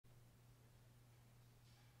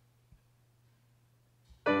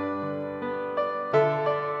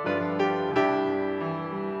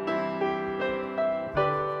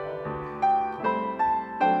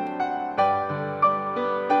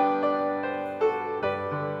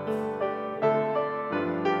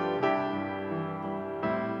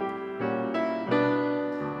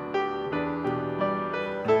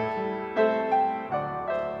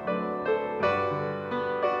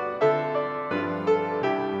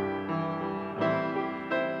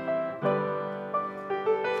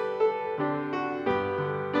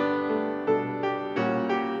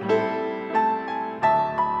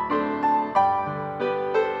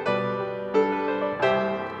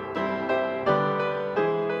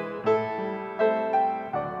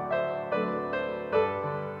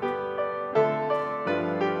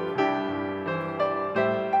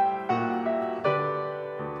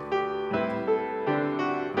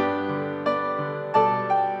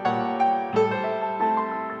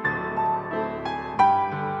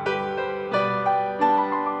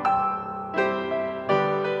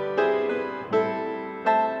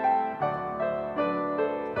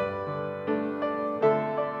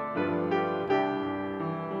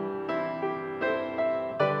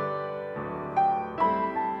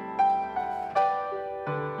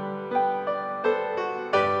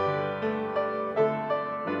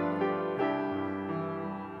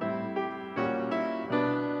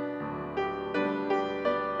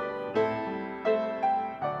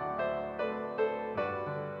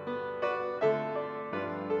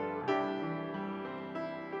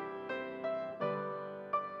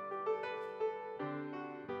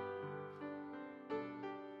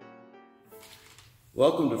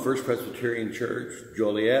Welcome to First Presbyterian Church,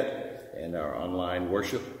 Joliet, and our online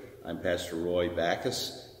worship. I'm Pastor Roy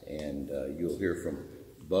Backus, and you'll hear from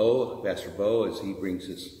Pastor Bo, as he brings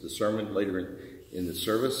the sermon later in the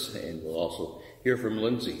service, and we'll also hear from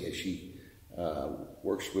Lindsay as she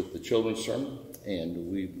works with the children's sermon.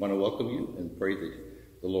 And we want to welcome you and pray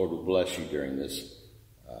that the Lord will bless you during this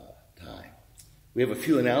time. We have a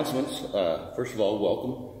few announcements. First of all,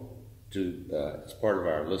 welcome to as part of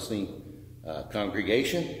our listening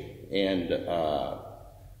congregation, and I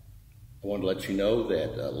want to let you know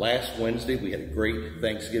that last Wednesday we had a great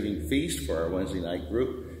Thanksgiving feast for our Wednesday night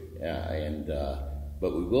group,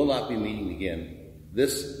 but we will not be meeting again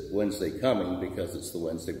this Wednesday coming because it's the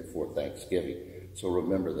Wednesday before Thanksgiving, so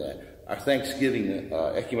remember that. Our Thanksgiving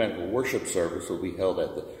ecumenical worship service will be held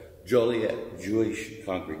at the Joliet Jewish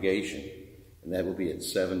congregation, and that will be at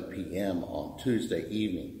 7 p.m. on Tuesday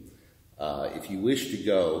evening. If you wish to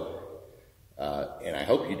go, and I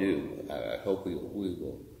hope you do, I hope we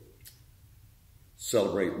will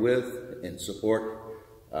celebrate with and support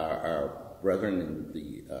our brethren in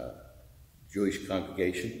the Jewish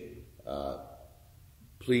congregation.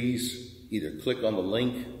 Please either click on the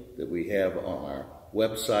link that we have on our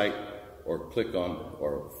website or click on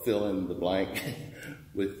or fill in the blank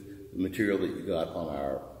with the material that you got on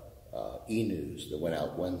our e-news that went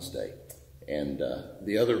out Wednesday. And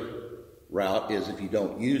the other route is, if you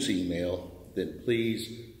don't use email, then please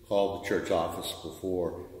call the church office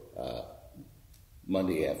before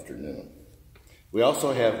Monday afternoon. We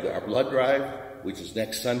also have our blood drive, which is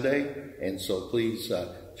next Sunday, and so please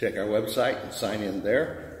check our website and sign in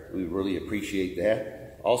there. We really appreciate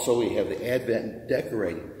that. Also, we have the Advent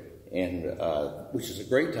decorating, and which is a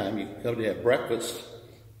great time. You can come to have breakfast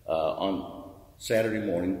on Saturday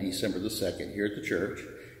morning, December the 2nd, here at the church,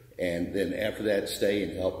 and then after that, stay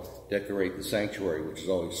and help decorate the sanctuary, which is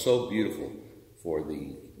always so beautiful for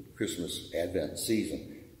the Christmas Advent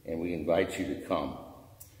season, and we invite you to come.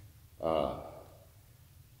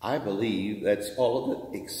 I believe that's all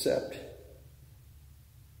of it, except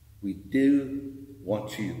we do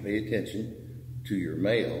want you to pay attention to your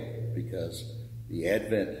mail, because the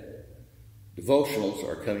Advent devotionals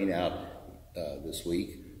are coming out this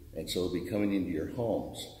week, and so they'll be coming into your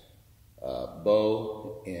homes.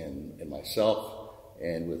 Bo and myself,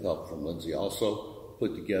 and with help from Lindsay also,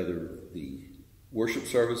 put together the worship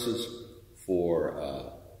services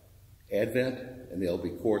for Advent, and they'll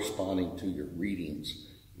be corresponding to your readings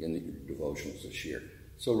in your devotionals this year.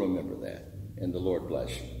 So remember that, and the Lord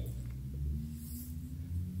bless you.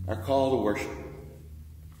 Our call to worship.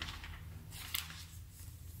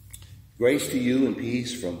 Grace to you and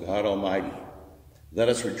peace from God Almighty. Let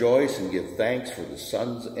us rejoice and give thanks for the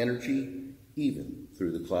sun's energy, even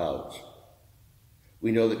through the clouds.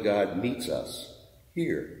 We know that God meets us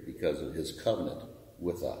here because of his covenant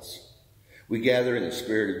with us. We gather in the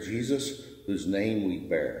Spirit of Jesus, whose name we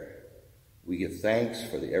bear. We give thanks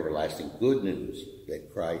for the everlasting good news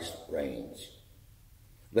that Christ reigns.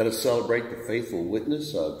 Let us celebrate the faithful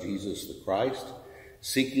witness of Jesus the Christ,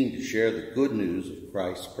 seeking to share the good news of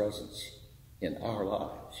Christ's presence in our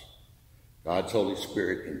lives. God's Holy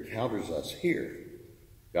Spirit encounters us here.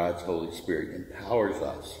 God's Holy Spirit empowers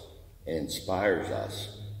us and inspires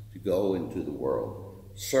us to go into the world,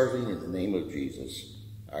 serving in the name of Jesus,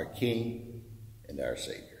 our King and our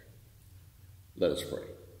Savior. Let us pray.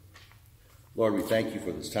 Lord, we thank you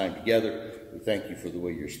for this time together. We thank you for the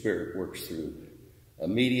way your Spirit works through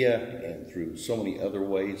media and through so many other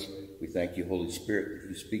ways. We thank you, Holy Spirit, that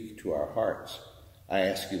you speak to our hearts. I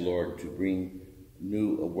ask you, Lord, to bring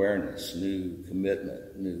new awareness, new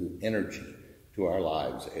commitment, new energy to our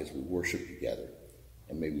lives as we worship together.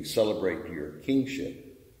 And may we celebrate your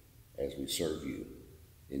kingship as we serve you.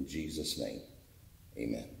 In Jesus' name,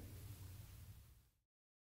 amen.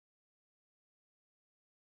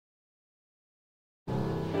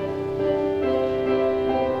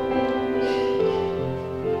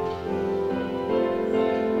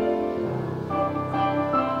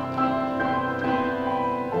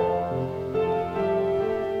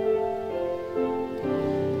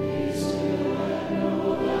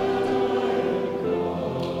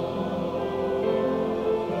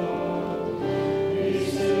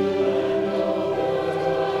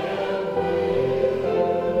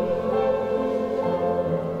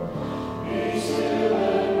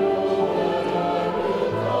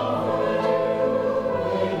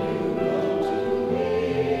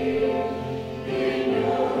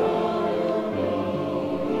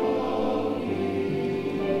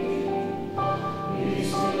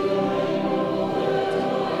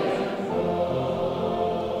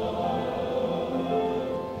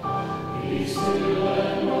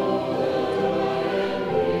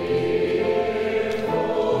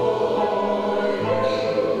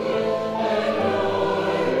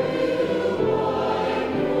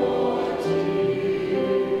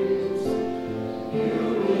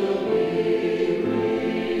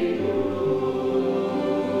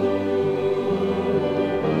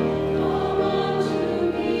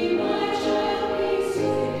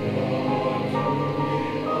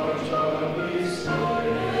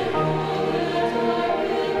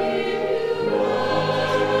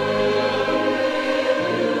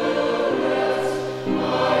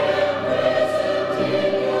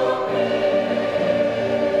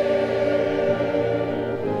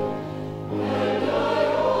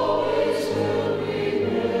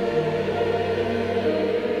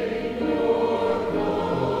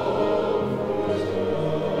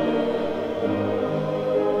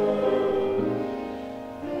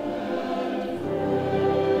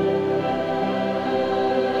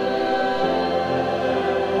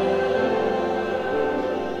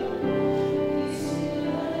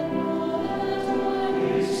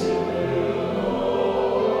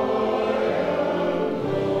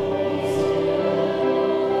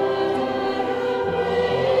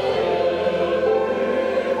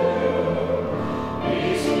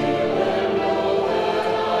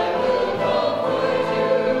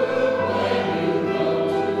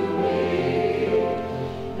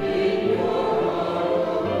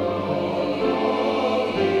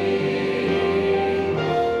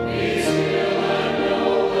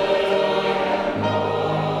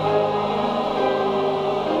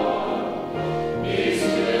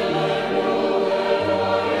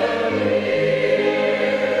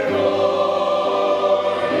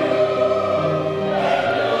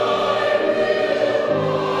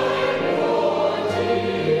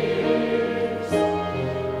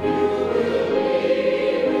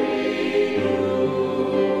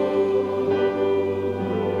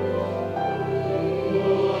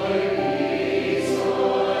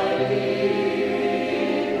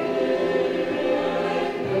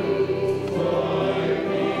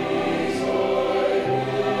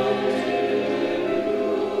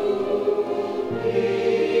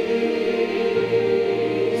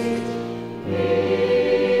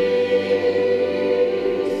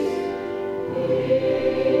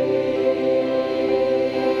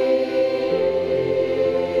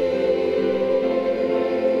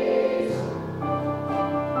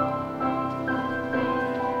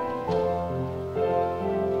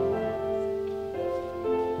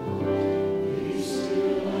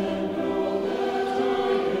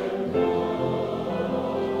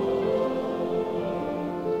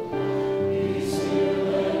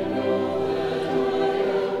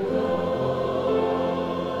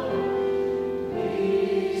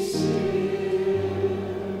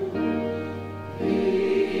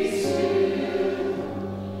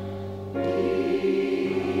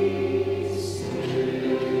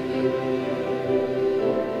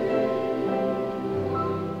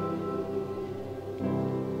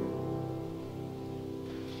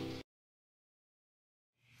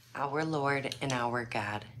 Our Lord and our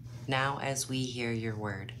God, now as we hear your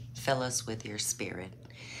word, fill us with your spirit.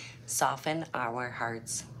 Soften our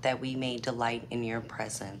hearts that we may delight in your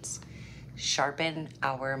presence. Sharpen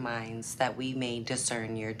our minds that we may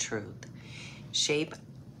discern your truth. Shape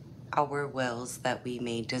our wills that we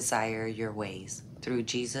may desire your ways. Through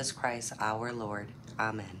Jesus Christ our Lord.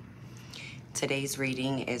 Amen. Today's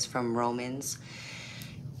reading is from Romans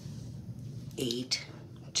 8,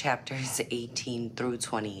 chapters 18 through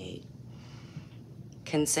 28.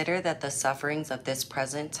 Consider that the sufferings of this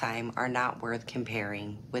present time are not worth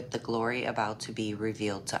comparing with the glory about to be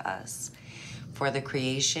revealed to us. For the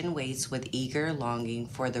creation waits with eager longing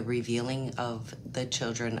for the revealing of the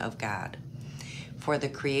children of God. For the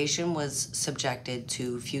creation was subjected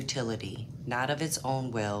to futility, not of its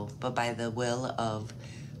own will, but by the will of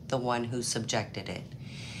the one who subjected it,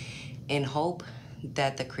 in hope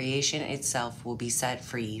that the creation itself will be set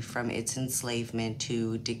free from its enslavement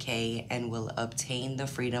to decay and will obtain the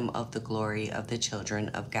freedom of the glory of the children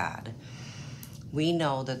of God. We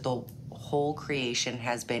know that the whole creation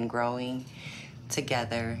has been growing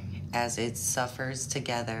together as it suffers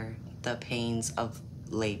together the pains of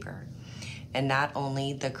labor. And not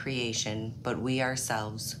only the creation, but we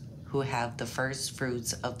ourselves, who have the first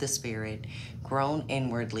fruits of the Spirit, groan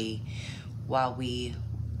inwardly while we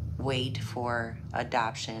wait for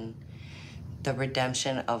adoption, the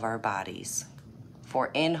redemption of our bodies.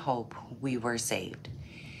 For in hope we were saved.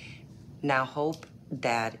 Now hope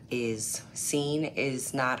that is seen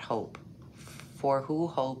is not hope, for who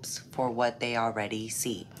hopes for what they already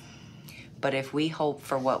see? But if we hope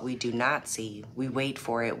for what we do not see, we wait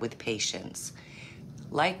for it with patience.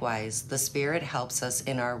 Likewise, the Spirit helps us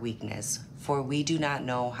in our weakness, for we do not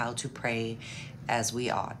know how to pray as we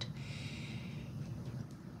ought.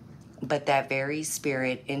 But that very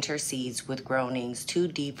Spirit intercedes with groanings too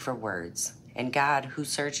deep for words, and God, who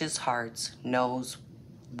searches hearts, knows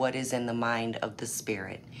what is in the mind of the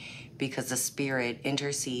Spirit, because the Spirit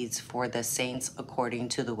intercedes for the saints according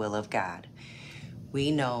to the will of God. We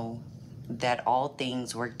know that all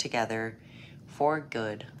things work together for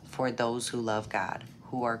good for those who love God,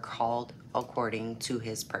 who are called according to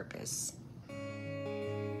his purpose.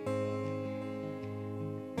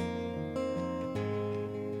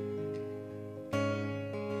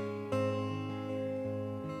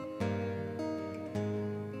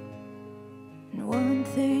 And one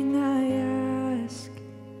thing I ask,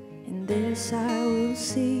 and this I will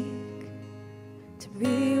seek, to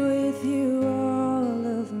be with you all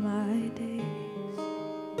of my days,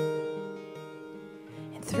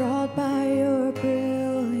 enthralled by your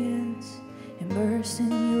brilliance, immersed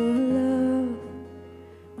in your love,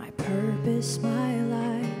 my purpose, my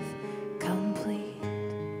life complete.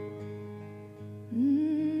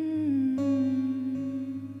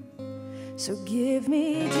 So give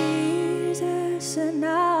me Jesus and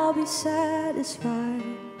I'll be satisfied,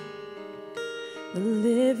 the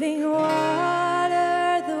living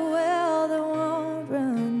water, the well that won't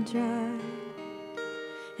run dry.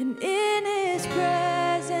 And in his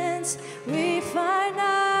presence we find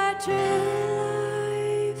our true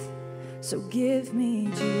life. So give me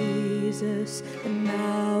Jesus and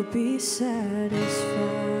I'll be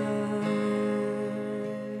satisfied.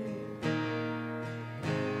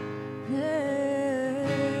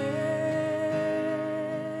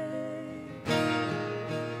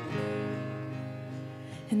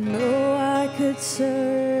 And though I could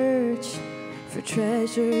search for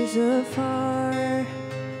treasures afar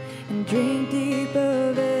and drink deep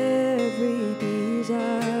of every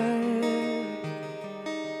desire,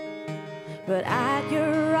 but at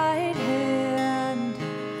your right hand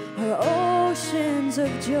are oceans of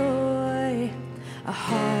joy, a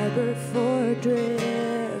harbor for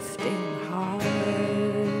drifting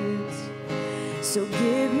hearts. So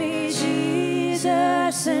give me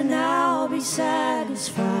Jesus and I'll be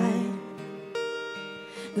satisfied,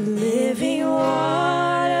 the living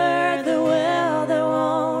water, the well that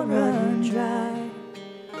won't run dry.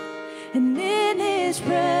 And in his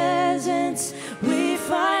presence we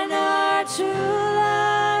find our true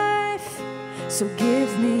life. So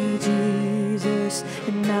give me Jesus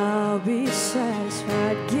and I'll be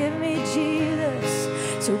satisfied. Give me Jesus,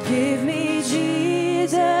 so give me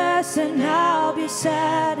Jesus and I'll be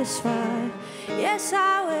satisfied. Yes,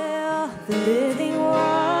 I will. The living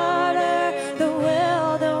water, the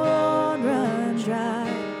well that won't run dry.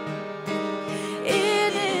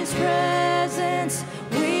 In his presence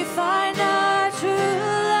we find our true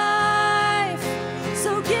life.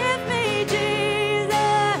 So give me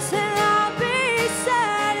Jesus and I'll be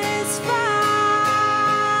satisfied.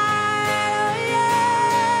 Oh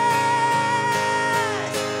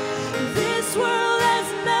yes, this world has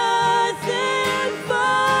no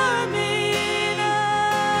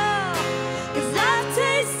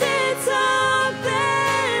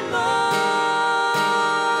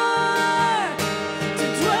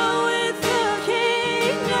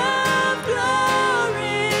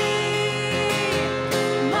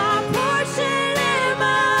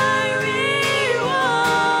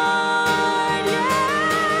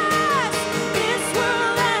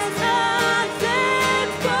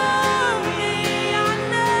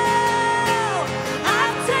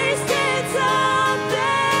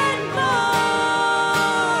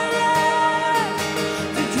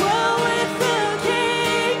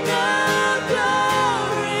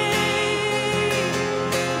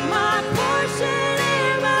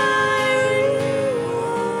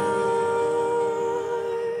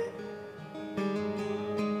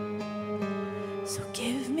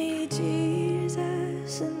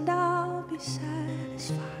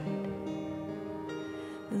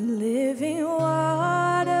living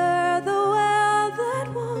water, the well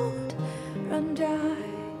that won't run dry.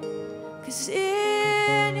 'Cause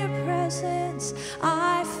in your presence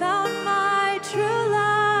I found my true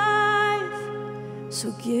life.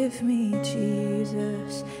 So give me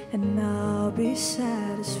Jesus and I'll be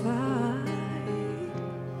satisfied.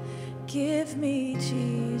 Give me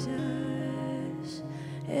Jesus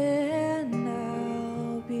and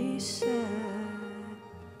I'll be satisfied.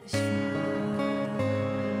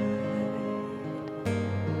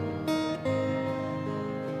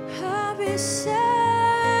 I'll be satisfied.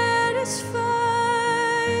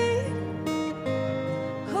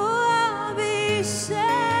 Oh, I'll be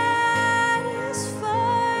satisfied.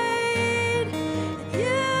 You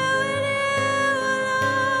and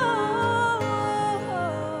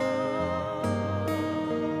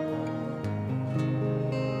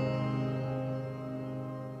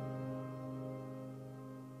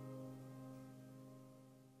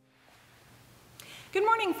Good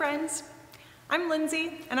morning, friends. I'm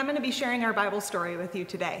Lindsay, and I'm going to be sharing our Bible story with you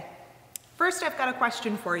today. First, I've got a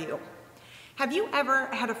question for you. Have you ever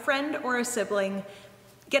had a friend or a sibling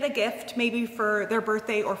get a gift, maybe for their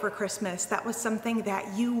birthday or for Christmas, that was something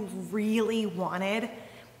that you really wanted,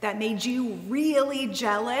 that made you really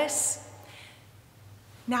jealous?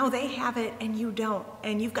 Now they have it and you don't,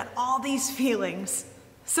 and you've got all these feelings.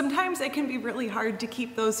 Sometimes it can be really hard to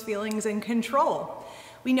keep those feelings in control.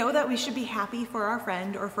 We know that we should be happy for our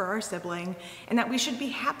friend or for our sibling, and that we should be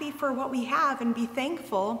happy for what we have and be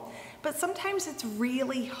thankful, but sometimes it's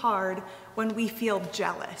really hard when we feel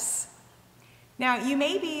jealous. Now, you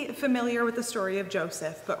may be familiar with the story of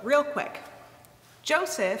Joseph, but real quick,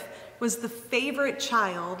 Joseph was the favorite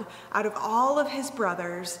child out of all of his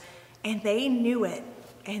brothers, and they knew it,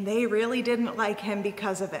 and they really didn't like him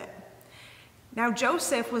because of it. Now,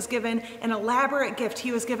 Joseph was given an elaborate gift.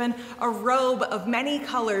 He was given a robe of many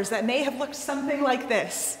colors that may have looked something like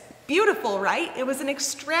this. Beautiful, right? It was an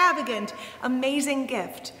extravagant, amazing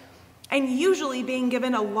gift. And usually being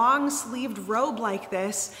given a long-sleeved robe like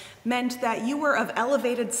this meant that you were of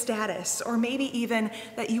elevated status, or maybe even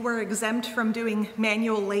that you were exempt from doing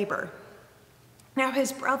manual labor. Now,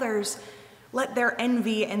 his brothers let their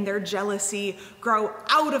envy and their jealousy grow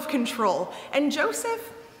out of control, and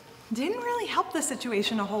Joseph didn't really help the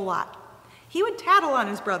situation a whole lot. He would tattle on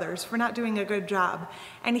his brothers for not doing a good job,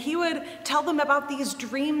 and he would tell them about these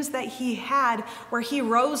dreams that he had where he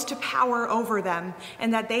rose to power over them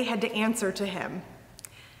and that they had to answer to him.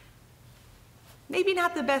 Maybe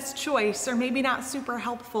not the best choice, or maybe not super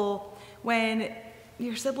helpful when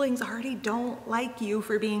your siblings already don't like you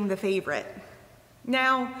for being the favorite.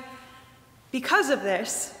 Now, because of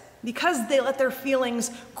this, because they let their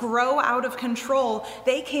feelings grow out of control,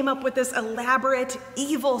 they came up with this elaborate,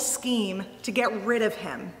 evil scheme to get rid of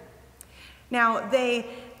him. Now, they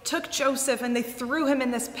took Joseph and they threw him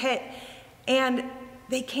in this pit, and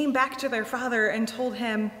they came back to their father and told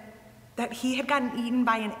him that he had gotten eaten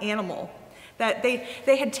by an animal, that they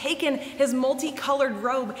had taken his multicolored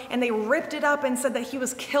robe and they ripped it up and said that he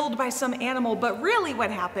was killed by some animal. But really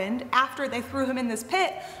what happened after they threw him in this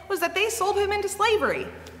pit was that they sold him into slavery.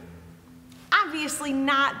 Obviously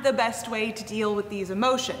not the best way to deal with these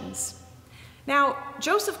emotions. Now,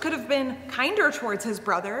 Joseph could have been kinder towards his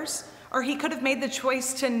brothers, or he could have made the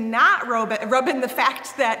choice to not rub in the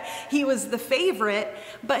fact that he was the favorite,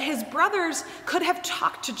 but his brothers could have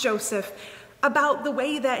talked to Joseph about the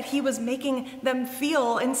way that he was making them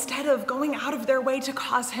feel instead of going out of their way to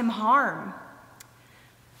cause him harm.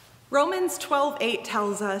 Romans 12:8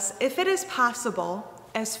 tells us, if it is possible,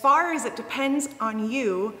 as far as it depends on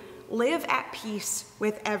you, live at peace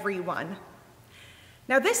with everyone.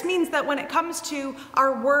 Now, this means that when it comes to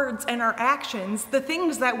our words and our actions, the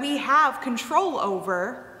things that we have control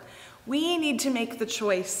over, we need to make the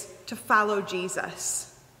choice to follow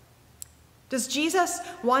Jesus. Does Jesus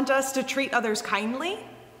want us to treat others kindly?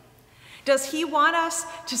 Does he want us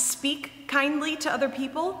to speak kindly to other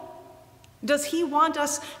people? Does he want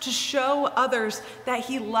us to show others that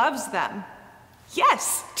he loves them?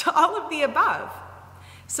 Yes, to all of the above.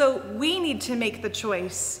 So we need to make the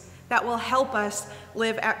choice that will help us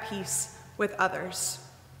live at peace with others.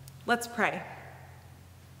 Let's pray.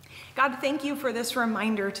 God, thank you for this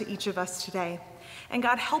reminder to each of us today. And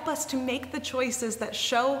God, help us to make the choices that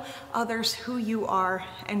show others who you are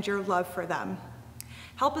and your love for them.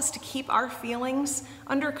 Help us to keep our feelings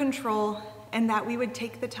under control, and that we would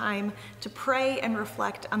take the time to pray and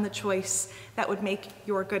reflect on the choice that would make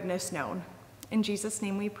your goodness known. In Jesus'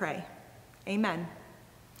 name we pray. Amen.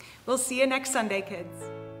 We'll see you next Sunday, kids.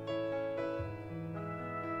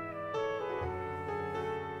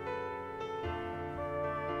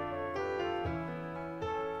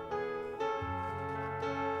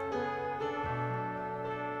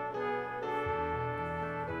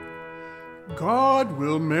 God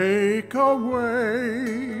will make a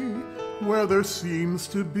way where there seems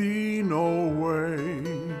to be no way.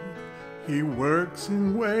 He works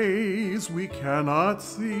in ways we cannot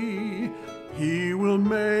see. He will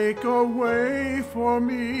make a way for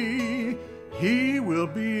me. He will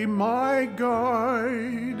be my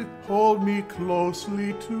guide, hold me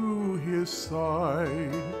closely to his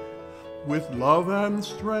side. With love and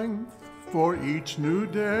strength for each new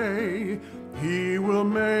day, he will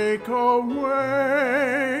make a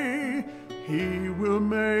way. He will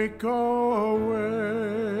make a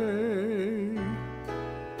way.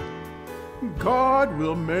 God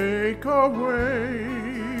will make a way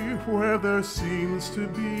where there seems to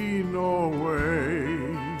be no way.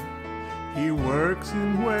 He works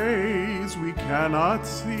in ways we cannot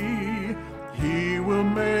see. He will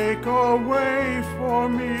make a way for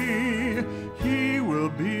me. He will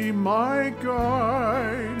be my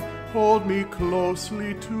guide, hold me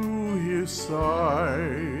closely to his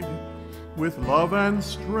side. With love and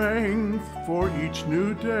strength for each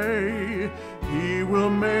new day, he will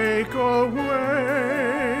make a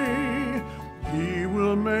way. He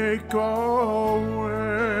will make a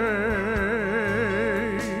way.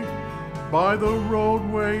 By the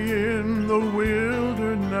roadway in the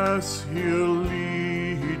wilderness he'll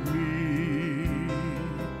lead me,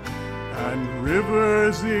 and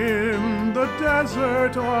rivers in the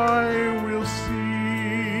desert I will see.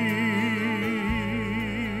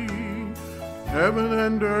 Heaven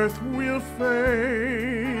and earth will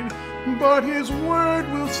fade, but his word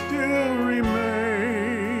will still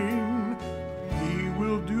remain. He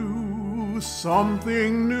will do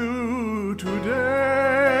something new today.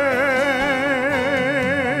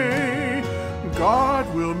 God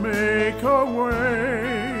will make a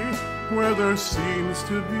way where there seems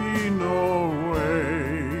to be no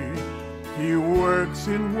way. He works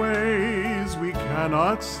in ways we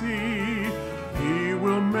cannot see. He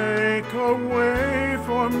will make a way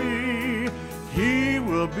for me. He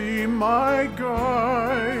will be my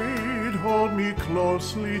guide, hold me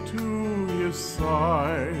closely to his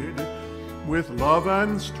side. With love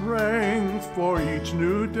and strength for each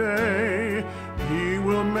new day, he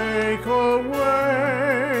will make a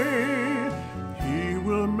way. He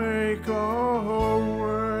will make a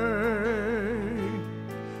way.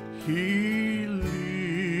 He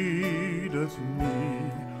leadeth me.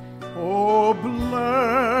 Oh,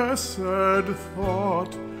 blessed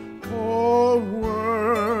thought, oh,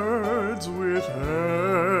 words with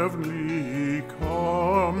heavenly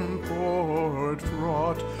comfort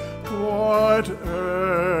fraught.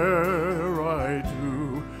 Whate'er I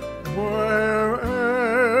do,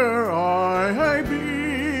 where'er I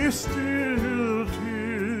be, still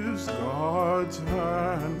 'tis God's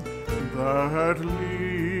hand that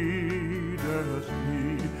leadeth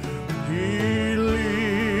me. He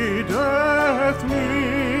leadeth me,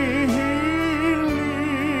 he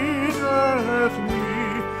leadeth me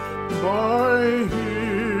by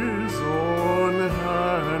his own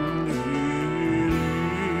hand. He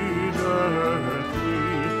leadeth me,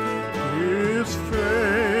 his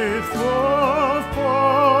faithful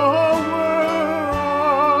follower I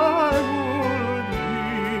would be,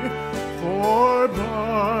 for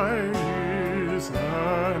by his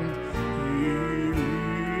hand he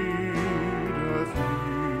leadeth me.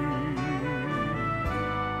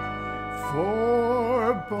 For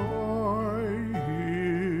by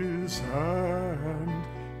his hand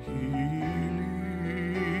he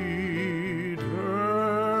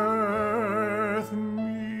leadeth me.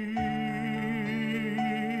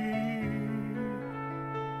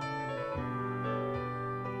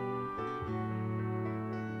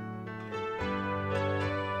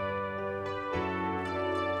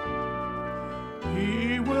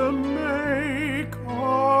 He will make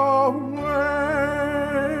a way.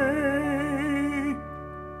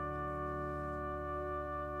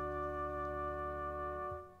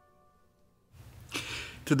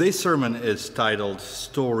 Today's sermon is titled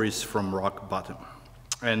Stories from Rock Bottom.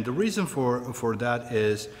 And the reason for that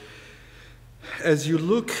is, as you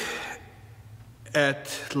look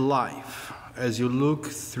at life, as you look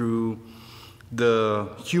through the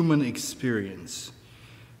human experience,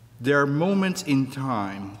 there are moments in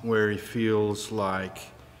time where it feels like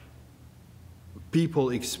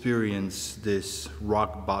people experience these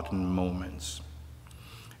rock bottom moments.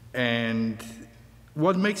 And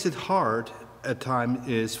what makes it hard at times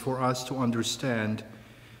is for us to understand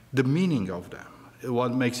the meaning of them.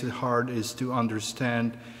 What makes it hard is to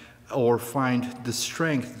understand or find the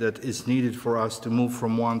strength that is needed for us to move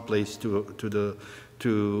from one place to the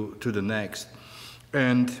next.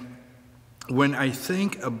 And when I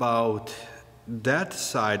think about that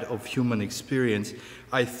side of human experience,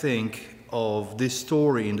 I think of this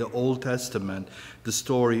story in the Old Testament, the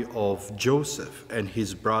story of Joseph and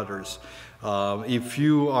his brothers. If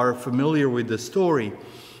you are familiar with the story,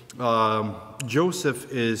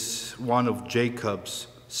 Joseph is one of Jacob's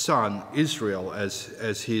son, Israel,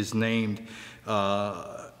 as he is named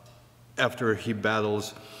after he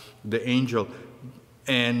battles the angel.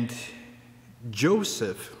 And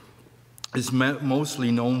Joseph is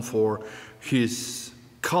mostly known for his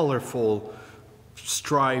colorful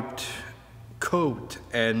striped coat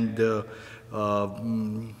and the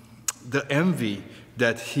envy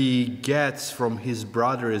that he gets from his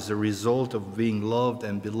brother as a result of being loved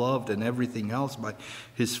and beloved and everything else by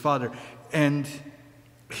his father. And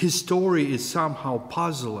his story is somehow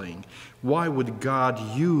puzzling. Why would God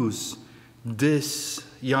use this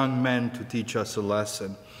young man to teach us a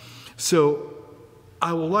lesson? So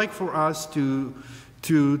I would like for us to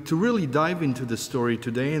really dive into the story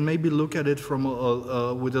today and maybe look at it from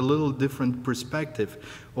with a little different perspective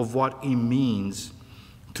of what it means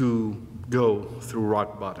to go through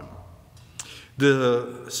rock bottom.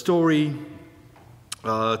 The story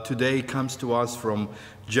today comes to us from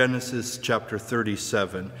Genesis chapter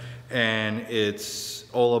 37, and it's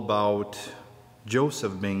all about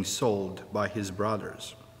Joseph being sold by his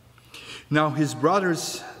brothers. Now his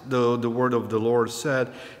brothers, the word of the Lord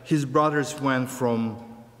said, his brothers went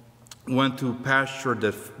to pasture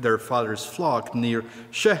their father's flock near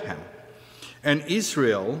Shechem. And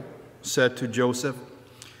Israel said to Joseph,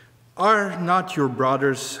 "Are not your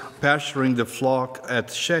brothers pasturing the flock at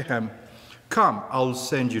Shechem? Come, I'll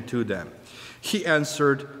send you to them." He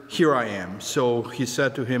answered, "Here I am." So he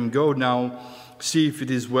said to him, "Go now, see if it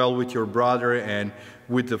is well with your brother and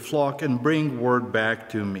with the flock, and bring word back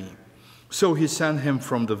to me." So he sent him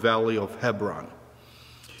from the valley of Hebron.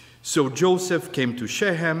 So Joseph came to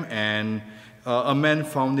Shechem, and a man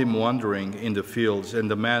found him wandering in the fields. And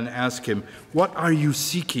the man asked him, "What are you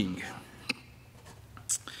seeking?"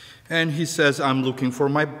 And he says, "I'm looking for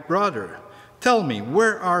my brother. Tell me,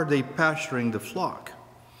 where are they pasturing the flock?"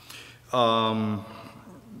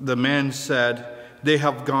 The man said, "They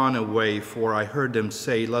have gone away, for I heard them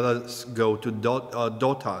say, 'Let us go to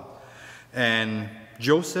Dothan.'" And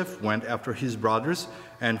Joseph went after his brothers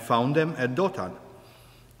and found them at Dothan.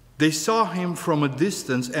 They saw him from a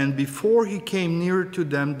distance, and before he came near to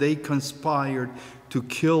them, they conspired to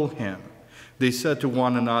kill him. They said to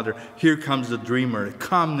one another, "Here comes the dreamer.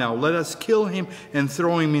 Come now, let us kill him and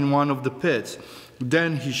throw him in one of the pits.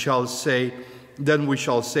 Then we shall say,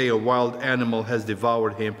 a wild animal has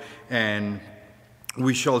devoured him, and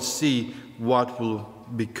we shall see what will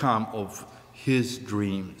become of his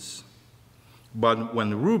dreams." But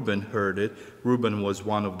when Reuben heard it, Reuben was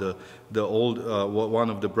one of the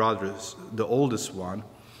brothers, the oldest one.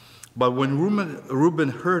 But when Reuben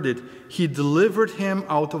heard it, he delivered him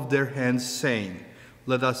out of their hands, saying,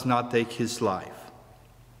 "Let us not take his life."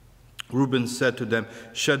 Reuben said to them,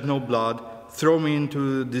 "Shed no blood, throw me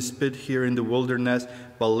into this pit here in the wilderness,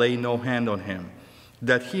 but lay no hand on him,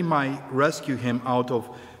 that he might rescue him out of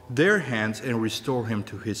their hands and restore him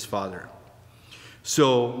to his father."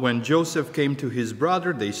 So when Joseph came to his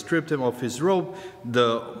brother, they stripped him of his robe,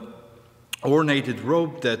 the ornated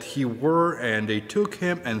robe that he wore, and they took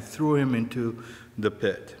him and threw him into the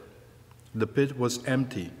pit. The pit was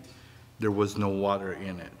empty. There was no water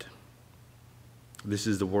in it. This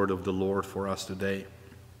is the word of the Lord for us today.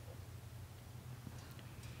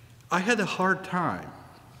 I had a hard time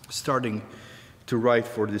starting to write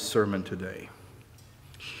for this sermon today.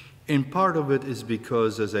 And part of it is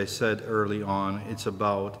because, as I said early on, it's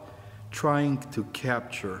about trying to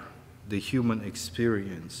capture the human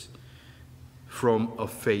experience from a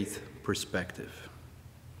faith perspective.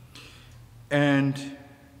 And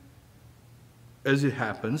as it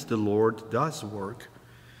happens, the Lord does work.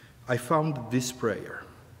 I found this prayer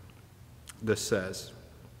that says,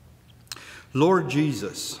 "Lord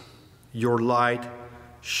Jesus, your light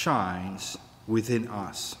shines within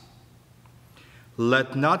us.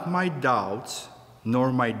 Let not my doubts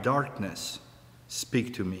nor my darkness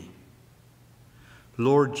speak to me.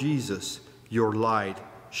 Lord Jesus, your light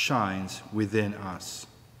shines within us.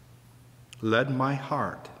 Let my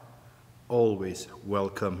heart always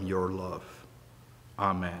welcome your love.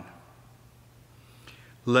 Amen.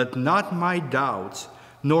 Let not my doubts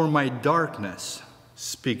nor my darkness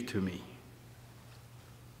speak to me."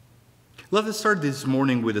 Let us start this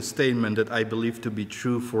morning with a statement that I believe to be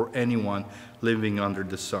true for anyone living under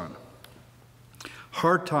the sun.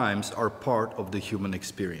 Hard times are part of the human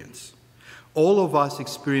experience. All of us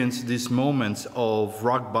experience these moments of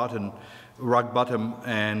rock bottom,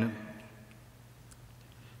 and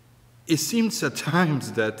it seems at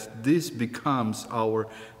times that this becomes our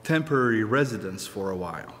temporary residence for a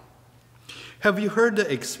while. Have you heard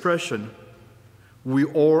the expression, we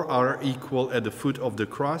all are equal at the foot of the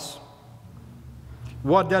cross?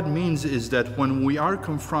 What that means is that when we are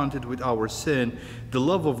confronted with our sin, the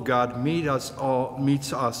love of God meets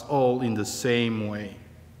us all in the same way.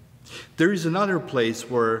 There is another place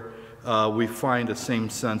where we find the same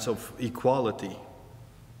sense of equality.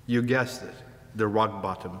 You guessed it, the rock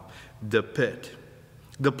bottom, the pit.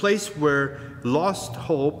 The place where lost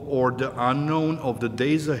hope or the unknown of the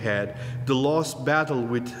days ahead, the lost battle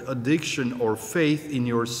with addiction or faith in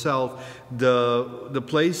yourself, the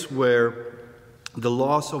place where the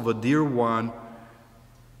loss of a dear one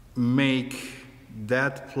make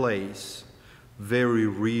that place very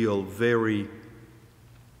real, very,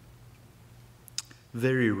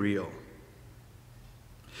 very real.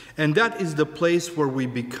 And that is the place where we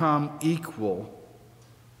become equal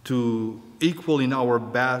in our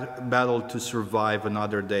battle to survive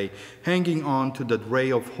another day, hanging on to that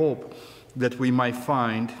ray of hope that we might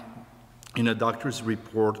find in a doctor's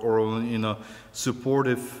report or in a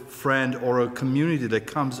supportive friend or a community that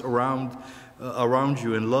comes around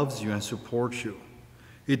you and loves you and supports you.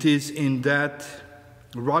 It is in that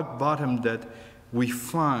rock bottom that we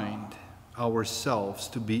find ourselves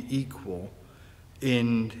to be equal,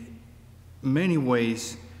 in many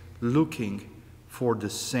ways looking for the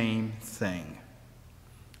same thing,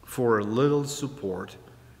 for a little support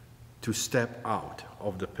to step out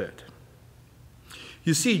of the pit.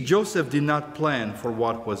 You see, Joseph did not plan for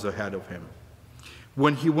what was ahead of him.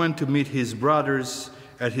 When he went to meet his brothers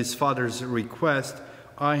at his father's request,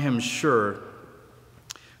 I am sure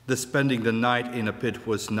that spending the night in a pit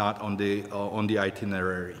was not on the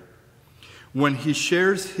itinerary. When he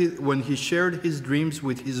shared his dreams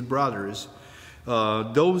with his brothers,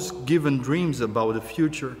 those given dreams about the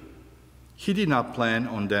future, he did not plan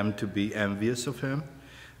on them to be envious of him.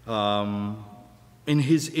 In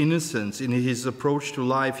his innocence, in his approach to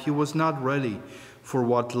life, he was not ready for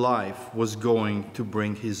what life was going to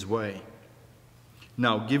bring his way.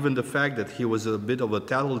 Now, given the fact that he was a bit of a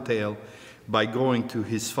tattletale by going to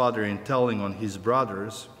his father and telling on his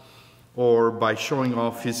brothers, or by showing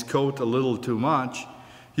off his coat a little too much,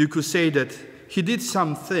 you could say that he did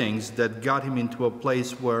some things that got him into a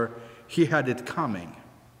place where he had it coming.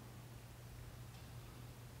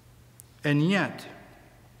 And yet,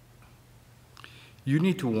 you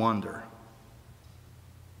need to wonder,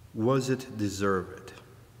 was it deserved?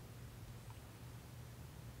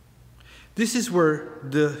 This is where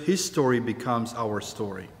his story becomes our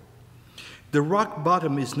story. The rock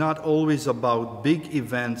bottom is not always about big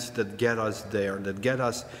events that get us there, that get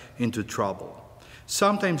us into trouble.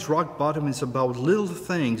 Sometimes rock bottom is about little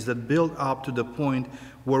things that build up to the point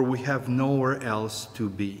where we have nowhere else to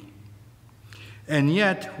be. And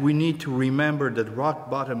yet, we need to remember that rock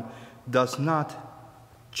bottom does not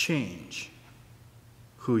change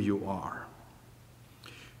who you are.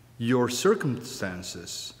 Your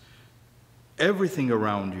circumstances, everything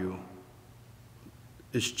around you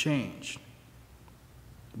is changed.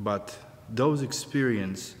 But those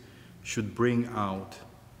experiences should bring out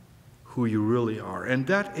who you really are. And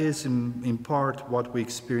that is in part what we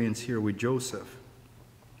experience here with Joseph.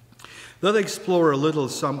 Let's explore a little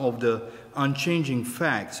some of the unchanging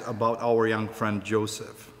facts about our young friend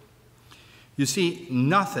Joseph. You see,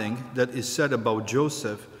 nothing that is said about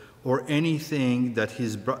Joseph or anything that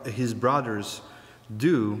his brothers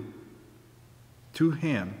do to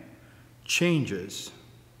him changes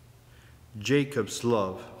Jacob's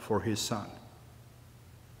love for his son.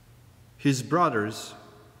 His brothers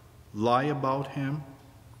lie about him.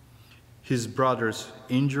 His brothers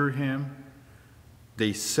injure him.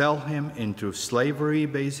 They sell him into slavery,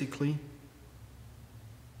 basically.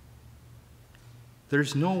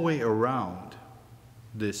 There's no way around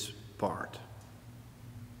this part.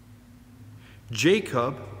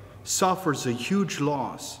 Jacob suffers a huge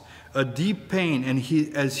loss, a deep pain,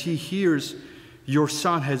 and as he hears, your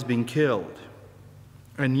son has been killed.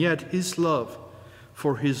 And yet his love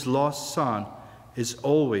for his lost son is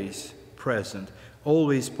always present,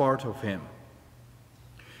 always part of him.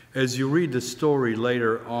 As you read the story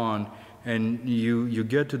later on, and you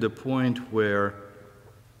get to the point where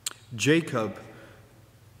Jacob,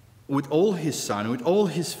 with all his son, with all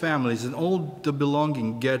his families and all the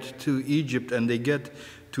belonging, get to Egypt, and they get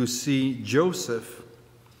to see Joseph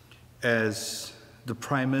as the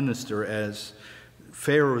prime minister, as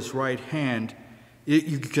Pharaoh's right hand.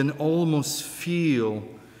 You can almost feel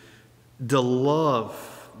the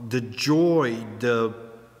love, the joy,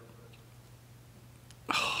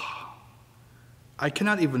 I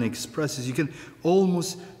cannot even express this. You can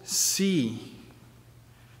almost see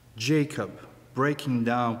Jacob breaking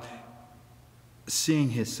down,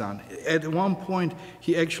 seeing his son. At one point,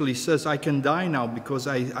 he actually says, I can die now because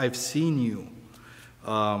I've seen you.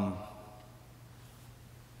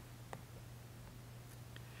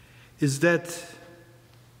 Is that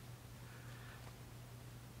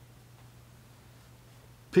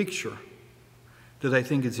picture that I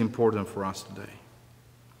think is important for us today?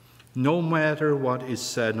 No matter what is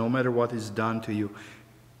said, no matter what is done to you,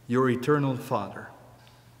 your eternal Father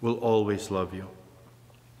will always love you.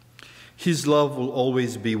 His love will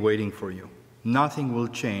always be waiting for you. Nothing will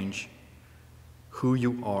change who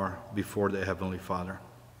you are before the Heavenly Father.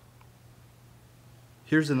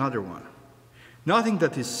 Here's another one. Nothing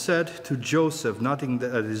that is said to Joseph, nothing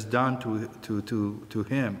that is done to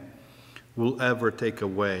him will ever take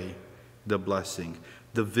away the blessing,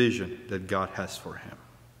 the vision that God has for him.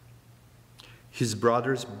 His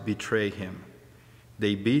brothers betray him.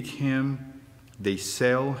 They beat him. They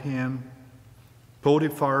sell him.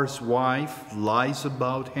 Potiphar's wife lies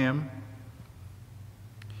about him.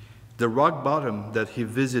 The rock bottom that he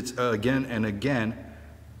visits again and again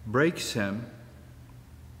breaks him.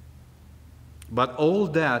 But all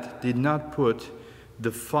that did not put out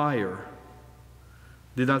the fire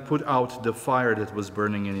that was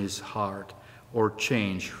burning in his heart or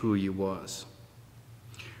change who he was.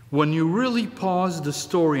 When you really pause the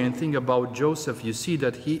story and think about Joseph, you see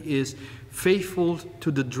that he is faithful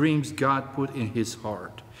to the dreams God put in his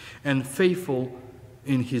heart and faithful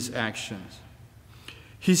in his actions.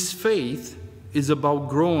 His faith is about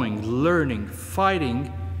growing, learning,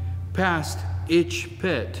 fighting past each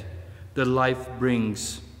pit that life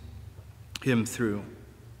brings him through.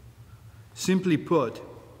 Simply put,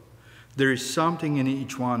 there is something in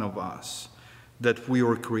each one of us that we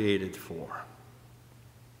were created for.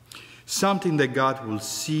 Something that God will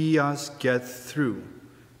see us get through,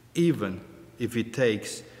 even if it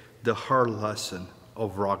takes the hard lesson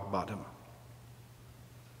of rock bottom.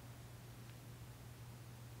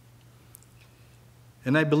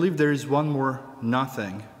 And I believe there is one more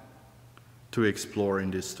nothing to explore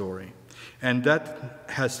in this story. And that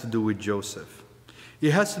has to do with Joseph.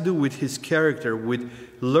 It has to do with his character, with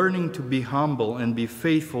learning to be humble and be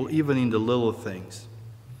faithful even in the little things.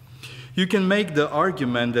 You can make the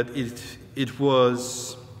argument that it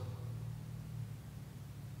was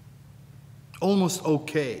almost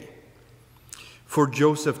okay for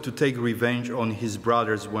Joseph to take revenge on his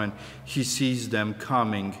brothers when he sees them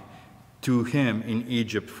coming to him in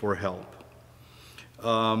Egypt for help.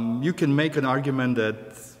 You can make an argument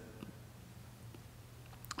that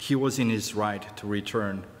he was in his right to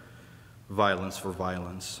return violence for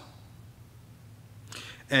violence.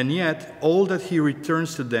 And yet, all that he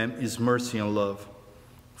returns to them is mercy and love,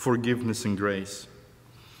 forgiveness and grace.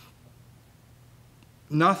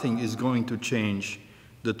 Nothing is going to change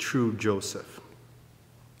the true Joseph.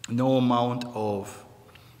 No amount of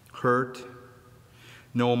hurt,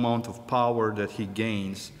 no amount of power that he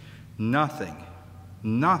gains, nothing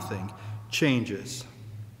changes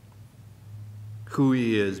who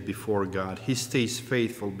he is before God. He stays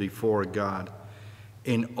faithful before God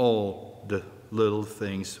in all the little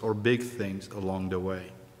things or big things along the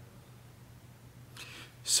way.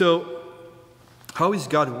 So, how is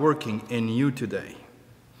God working in you today?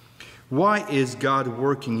 Why is God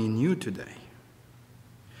working in you today?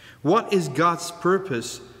 What is God's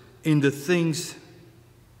purpose in the things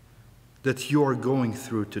that you are going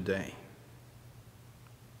through today?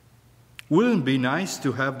 Wouldn't it be nice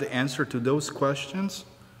to have the answer to those questions?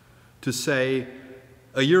 To say,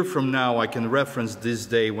 a year from now, I can reference this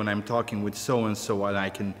day when I'm talking with so-and-so and I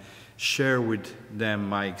can share with them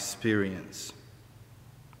my experience.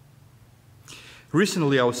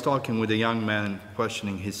 Recently, I was talking with a young man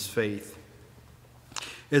questioning his faith.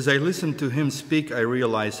 As I listened to him speak, I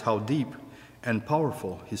realized how deep and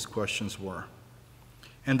powerful his questions were.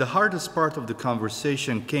 And the hardest part of the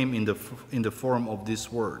conversation came in the form of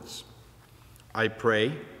these words. I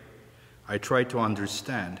pray, I try to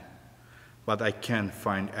understand, but I can't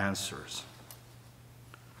find answers.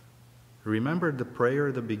 Remember the prayer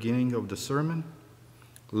at the beginning of the sermon?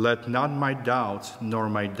 Let not my doubts nor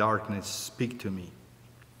my darkness speak to me.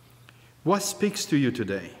 What speaks to you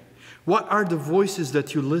today? What are the voices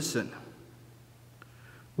that you listen?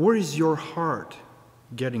 Where is your heart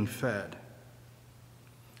getting fed?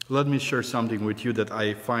 Let me share something with you that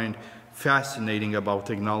I find fascinating about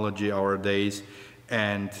technology nowadays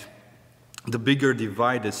and the bigger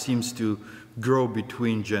divide that seems to grow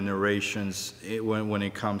between generations when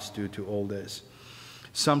it comes to all this.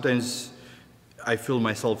 Sometimes I feel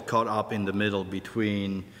myself caught up in the middle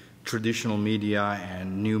between traditional media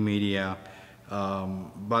and new media,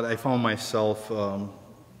 but I found myself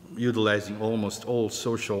utilizing almost all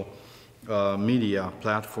social media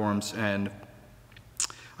platforms, and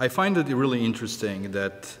I find it really interesting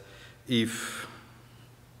that if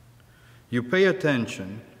you pay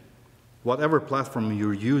attention, whatever platform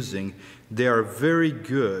you're using, they are very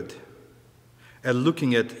good at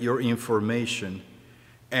looking at your information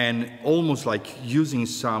and almost like using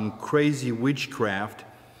some crazy witchcraft.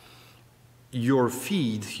 Your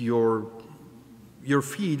feed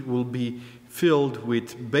will be filled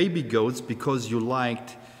with baby goats because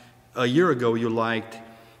a year ago you liked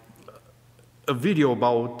a video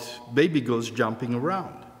about baby goats jumping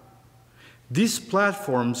around. These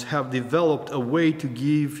platforms have developed a way to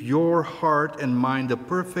give your heart and mind the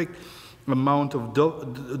perfect amount of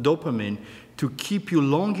dopamine to keep you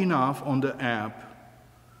long enough on the app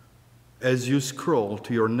as you scroll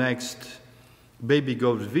to your next baby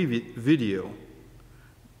goat video.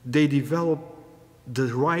 They develop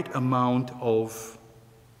the right amount of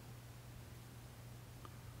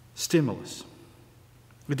stimulus.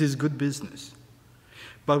 It is good business.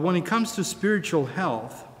 But when it comes to spiritual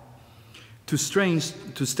health, to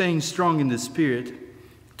staying strong in the Spirit,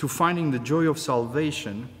 to finding the joy of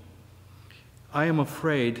salvation, I am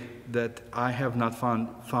afraid that I have not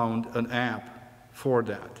found an app for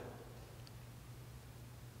that.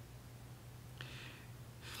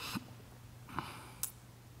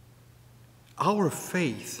 Our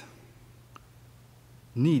faith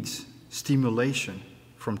needs stimulation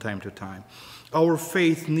from time to time. Our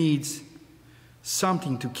faith needs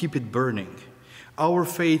something to keep it burning. Our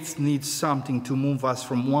faith needs something to move us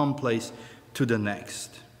from one place to the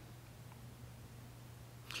next.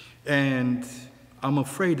 And I'm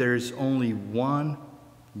afraid there is only one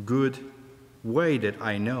good way that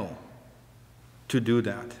I know to do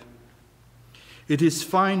that. It is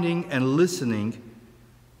finding and listening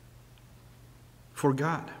for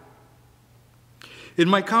God. It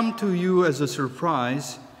might come to you as a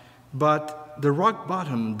surprise, but the rock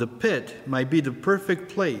bottom, the pit, might be the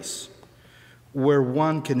perfect place where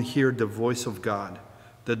one can hear the voice of God,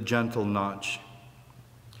 the gentle nudge.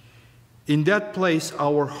 In that place,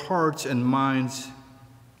 our hearts and minds,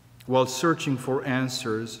 while searching for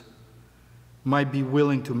answers, might be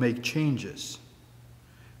willing to make changes,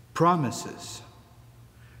 promises,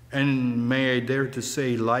 and may I dare to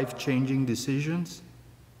say life-changing decisions.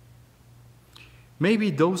 Maybe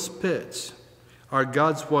those pits are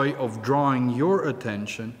God's way of drawing your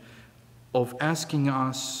attention, of asking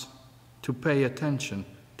us to pay attention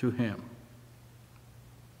to Him.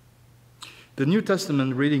 The New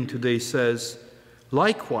Testament reading today says,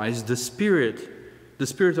 likewise, the Spirit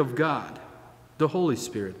of God, the Holy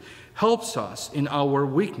Spirit, helps us in our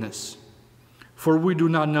weakness, for we do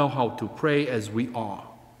not know how to pray as we ought.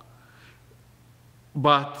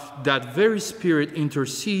 But that very Spirit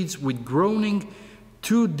intercedes with groanings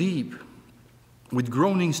too deep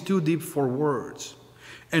for words.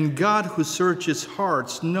 And God, who searches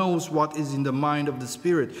hearts, knows what is in the mind of the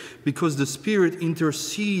Spirit, because the Spirit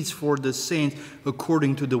intercedes for the saints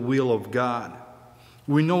according to the will of God.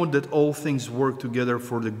 We know that all things work together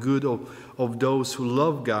for the good of those who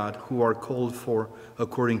love God, who are called for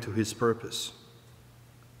according to His purpose.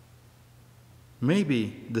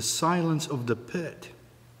 Maybe the silence of the pit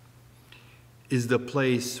is the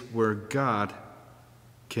place where God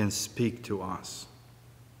can speak to us.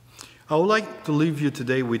 I would like to leave you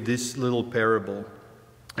today with this little parable,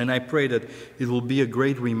 and I pray that it will be a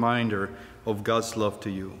great reminder of God's love to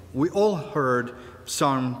you. We all heard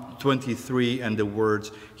Psalm 23 and the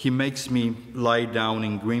words, He makes me lie down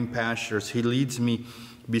in green pastures, He leads me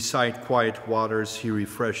beside quiet waters, He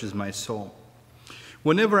refreshes my soul.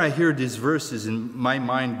 Whenever I hear these verses, my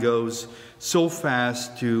mind goes so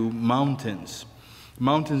fast to mountains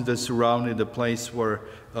that surrounded the place where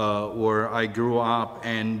I grew up,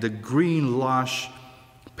 and the green, lush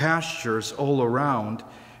pastures all around.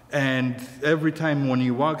 And every time when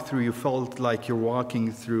you walk through, you felt like you're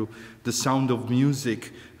walking through the sound of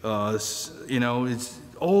music. It's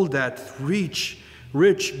all that rich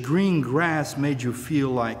green grass made you feel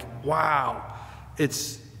like, wow,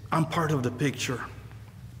 I'm part of the picture.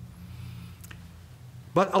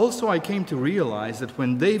 But also I came to realize that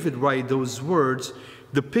when David writes those words,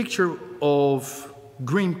 the picture of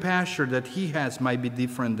green pasture that he has might be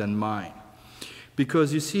different than mine.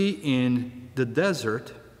 Because you see, in the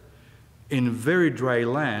desert, in very dry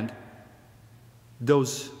land,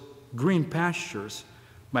 those green pastures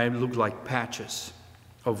might look like patches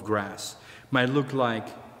of grass, might look like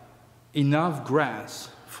enough grass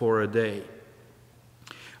for a day.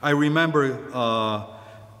 I remember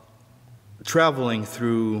traveling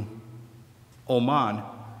through Oman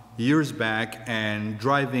years back and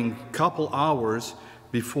driving a couple hours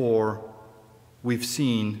before we've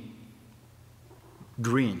seen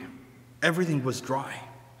green. Everything was dry.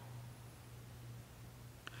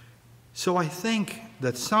 So I think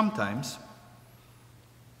that sometimes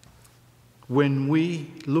when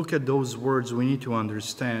we look at those words, we need to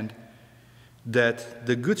understand that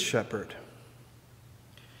the Good Shepherd,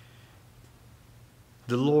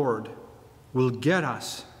 the Lord, will get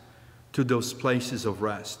us to those places of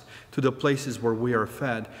rest, to the places where we are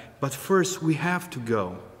fed. But first, we have to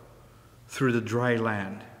go through the dry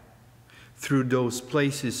land, through those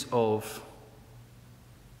places of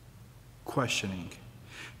questioning,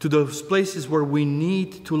 to those places where we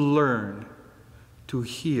need to learn to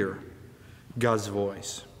hear God's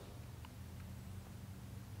voice.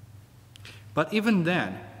 But even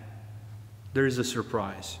then, there is a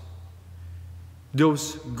surprise.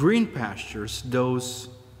 Those green pastures, those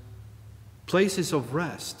places of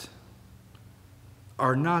rest,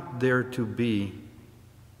 are not there to be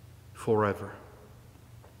forever.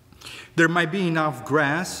 There might be enough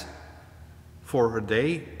grass for a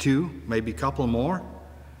day, two, maybe a couple more,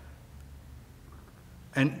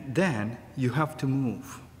 and then you have to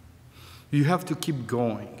move. You have to keep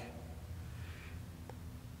going.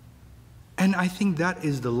 And I think that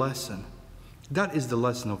is the lesson. That is the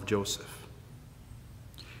lesson of Joseph.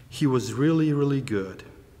 He was really, really good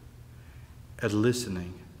at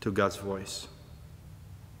listening to God's voice.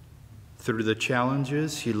 Through the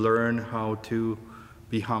challenges, he learned how to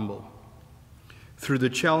be humble. Through the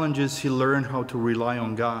challenges, he learned how to rely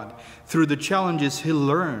on God. Through the challenges, he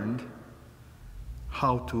learned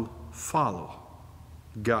how to follow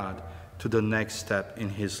God to the next step in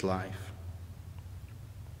his life.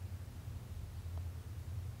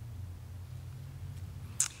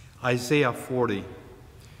 Isaiah 40,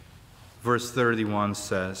 verse 31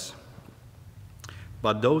 says,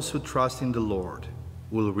 "But those who trust in the Lord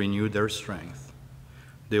will renew their strength.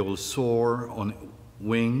 They will soar on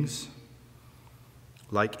wings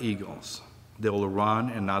like eagles. They will run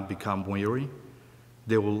and not become weary.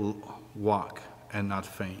 They will walk and not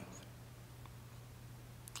faint."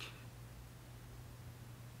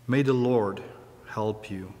 May the Lord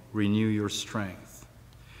help you renew your strength.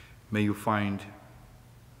 May you find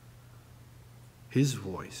His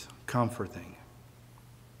voice comforting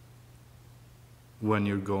when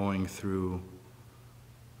you're going through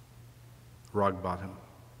rock bottom.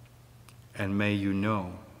 And may you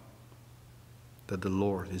know that the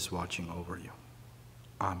Lord is watching over you.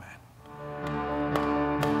 Amen.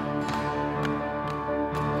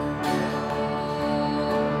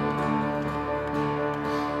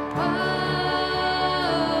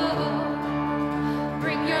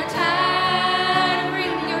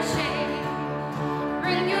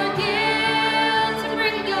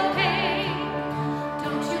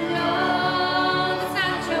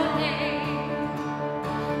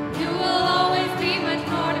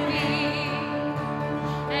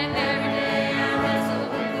 And every day I wrestle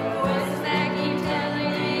with the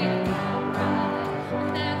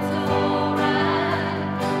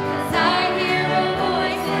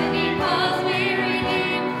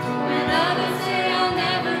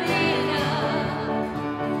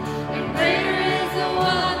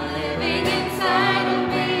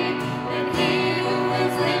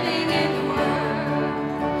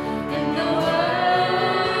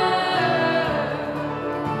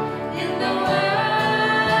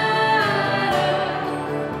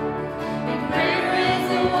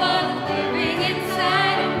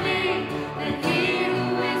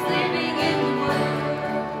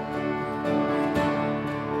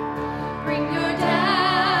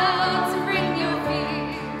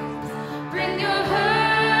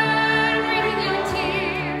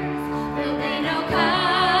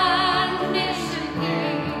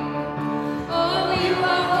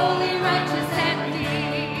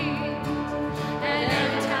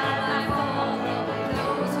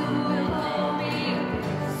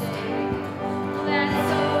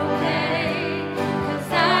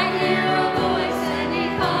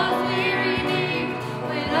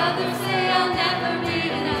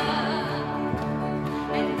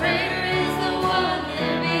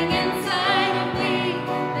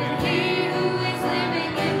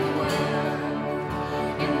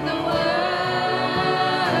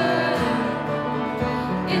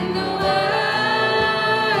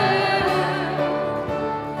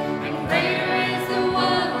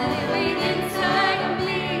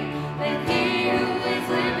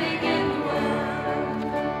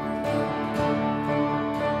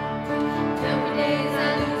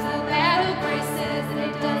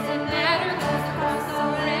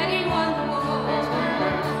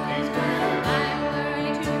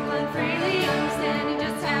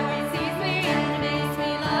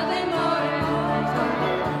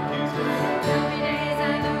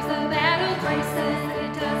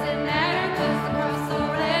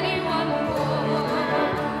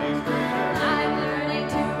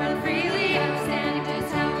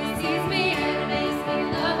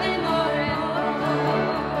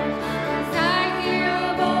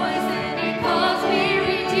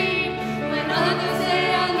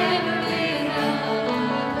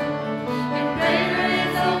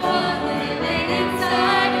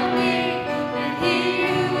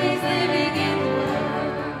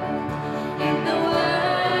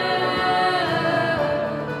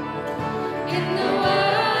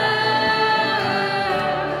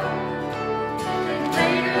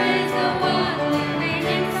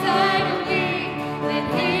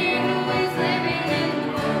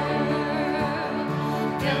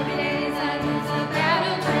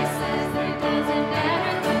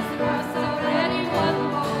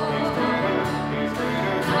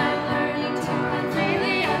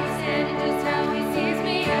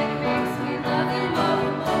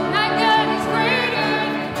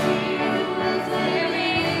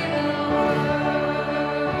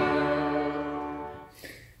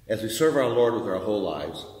As we serve our Lord with our whole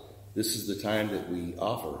lives, this is the time that we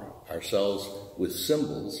offer ourselves with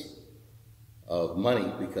symbols of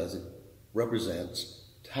money, because it represents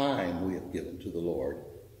time we have given to the Lord,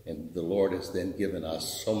 and the Lord has then given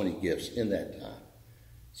us so many gifts in that time.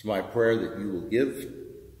 It's my prayer that you will give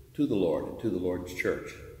to the Lord and to the Lord's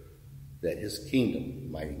church, that his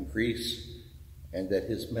kingdom might increase and that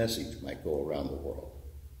his message might go around the world.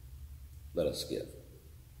 Let us give.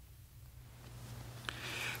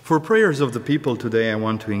 For prayers of the people today, I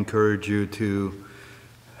want to encourage you to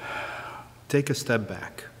take a step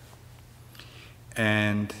back.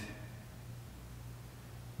 And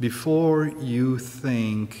before you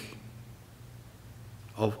think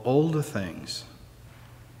of all the things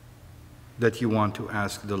that you want to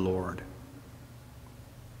ask the Lord,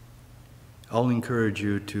 I'll encourage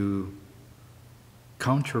you to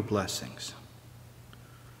count your blessings.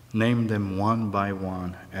 Name them one by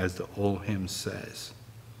one, as the old hymn says.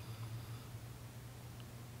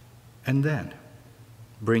 And then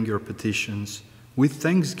bring your petitions with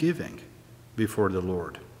thanksgiving before the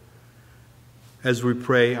Lord. As we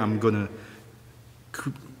pray, I'm going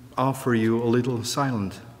to offer you a little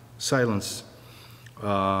silence,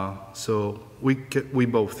 so we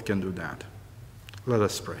both can do that. Let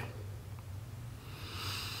us pray.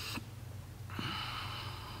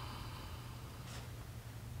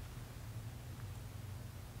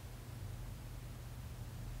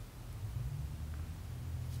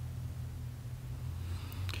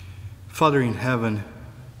 Father in heaven,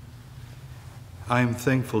 I am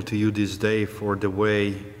thankful to you this day for the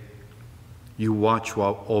way you watch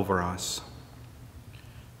over us,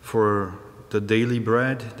 for the daily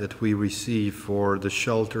bread that we receive, for the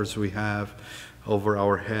shelters we have over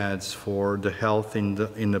our heads, for the health in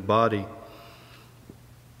the body,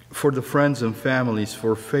 for the friends and families,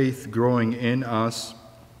 for faith growing in us,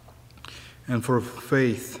 and for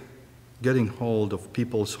faith getting hold of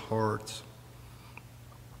people's hearts.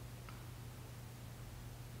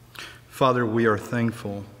 Father, we are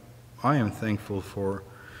thankful. I am thankful for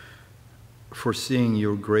seeing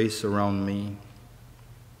your grace around me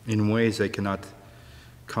in ways I cannot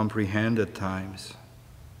comprehend at times.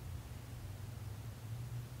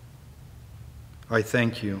 I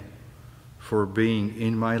thank you for being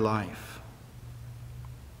in my life.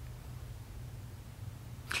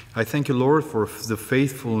 I thank you, Lord, for the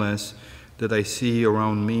faithfulness that I see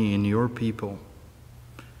around me in your people,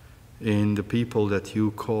 in the people that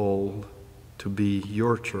you call to be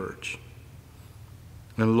your church.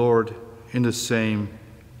 And Lord, in the same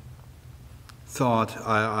thought,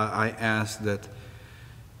 I ask that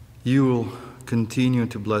you will continue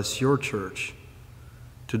to bless your church,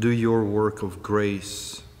 to do your work of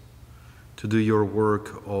grace, to do your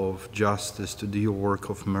work of justice, to do your work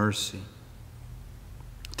of mercy.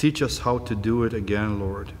 Teach us how to do it again,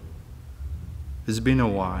 Lord. It's been a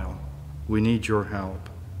while. We need your help.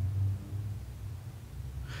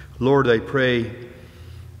 Lord, I pray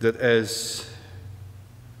that as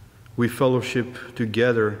we fellowship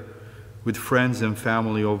together with friends and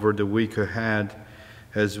family over the week ahead,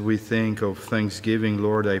 as we think of Thanksgiving,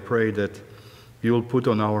 Lord, I pray that you will put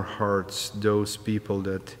on our hearts those people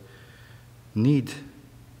that need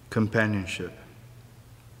companionship,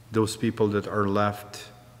 those people that are left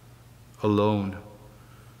alone,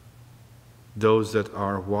 those that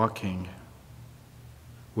are walking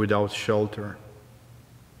without shelter,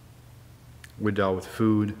 without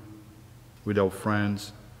food, without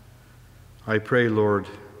friends. I pray, Lord,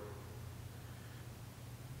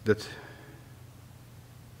 that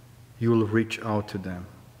you will reach out to them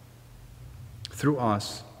through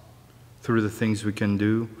us, through the things we can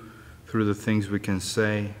do, through the things we can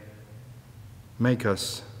say. Make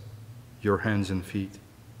us your hands and feet.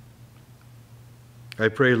 I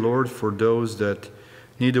pray, Lord, for those that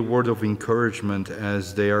need a word of encouragement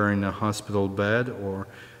as they are in a hospital bed or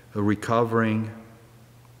recovering.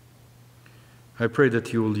 I pray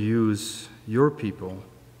that you will use your people,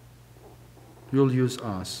 you'll use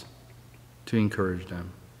us to encourage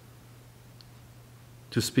them,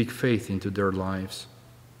 to speak faith into their lives,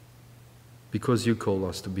 because you call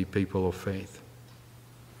us to be people of faith.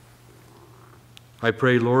 I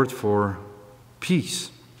pray, Lord, for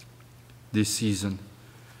peace this season.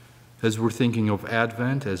 As we're thinking of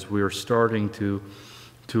Advent, as we're starting to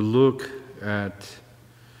look at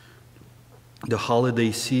the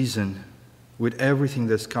holiday season with everything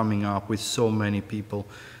that's coming up, with so many people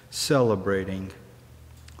celebrating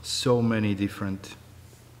so many different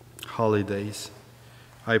holidays,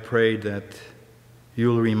 I pray that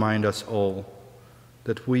you'll remind us all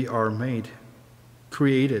that we are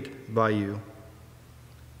created by you,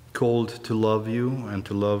 called to love you and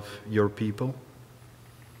to love your people.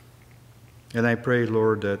 And I pray,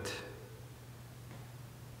 Lord, that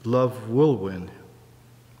love will win.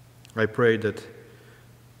 I pray that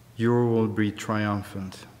you will be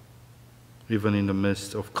triumphant, even in the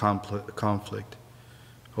midst of conflict,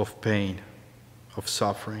 of pain, of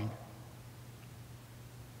suffering.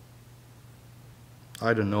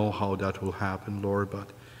 I don't know how that will happen, Lord, but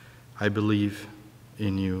I believe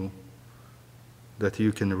in you, that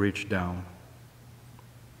you can reach down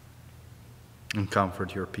and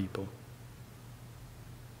comfort your people.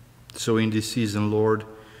 So in this season, Lord,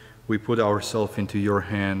 we put ourselves into your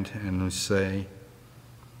hand and we say,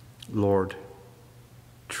 Lord,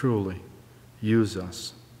 truly use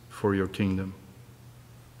us for your kingdom.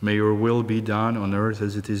 May your will be done on earth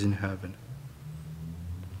as it is in heaven.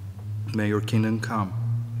 May your kingdom come.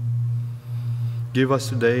 Give us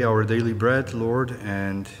today our daily bread, Lord,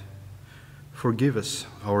 and forgive us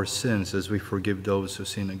our sins as we forgive those who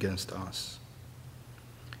sin against us.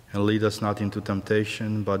 And lead us not into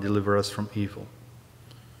temptation, but deliver us from evil.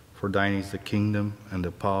 For thine is the kingdom and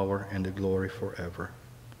the power and the glory forever.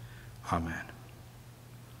 Amen.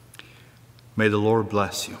 May the Lord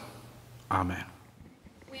bless you. Amen.